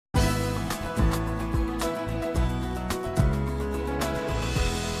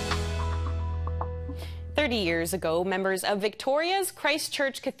30 years ago, members of Victoria's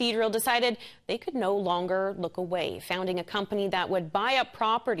Christchurch Cathedral decided they could no longer look away, founding a company that would buy up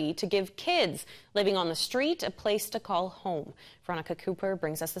property to give kids living on the street a place to call home. Veronica Cooper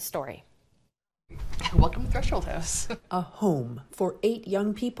brings us the story. Welcome to Threshold House. A home for 8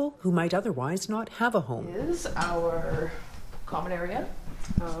 young people who might otherwise not have a home. This is our common area,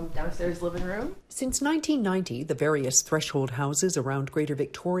 downstairs living room. Since 1990, the various Threshold houses around Greater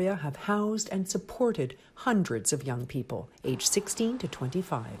Victoria have housed and supported hundreds of young people, aged 16 to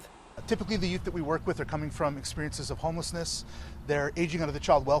 25. Typically, the youth that we work with are coming from experiences of homelessness. They're aging out of the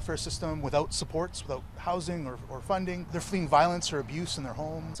child welfare system without supports, without housing or funding. They're fleeing violence or abuse in their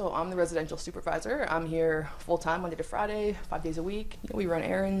home. So I'm the residential supervisor. I'm here full-time Monday to Friday, 5 days a week. We run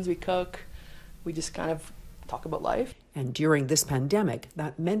errands, we cook, we just kind of talk about life. And during this pandemic,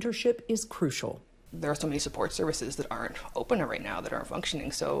 that mentorship is crucial. There are so many support services that aren't open right now, that aren't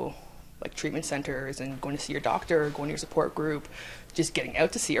functioning. So like treatment centers and going to see your doctor, going to your support group, just getting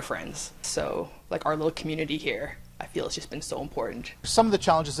out to see your friends. So like our little community here, I feel it's just been so important. Some of the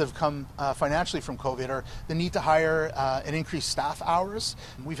challenges that have come financially from COVID are the need to hire and increase staff hours.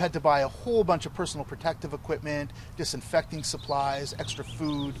 We've had to buy a whole bunch of personal protective equipment, disinfecting supplies, extra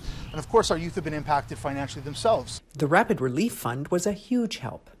food, and of course our youth have been impacted financially themselves. The Rapid Relief Fund was a huge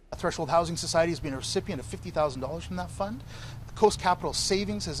help. Threshold Housing Society has been a recipient of $50,000 from that fund. Coast Capital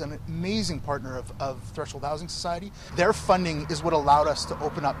Savings is an amazing partner of Threshold Housing Society. Their funding is what allowed us to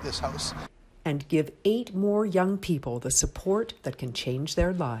open up this house. And give 8 more young people the support that can change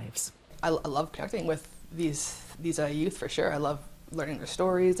their lives. I love connecting with these youth for sure. I love learning their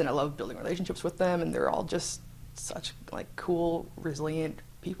stories and I love building relationships with them, and they're all just such like cool, resilient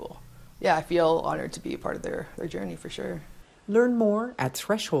people. Yeah, I feel honored to be a part of their journey for sure. Learn more at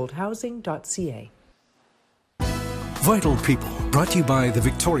thresholdhousing.ca. Vital People, brought to you by the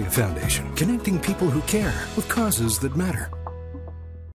Victoria Foundation, connecting people who care with causes that matter.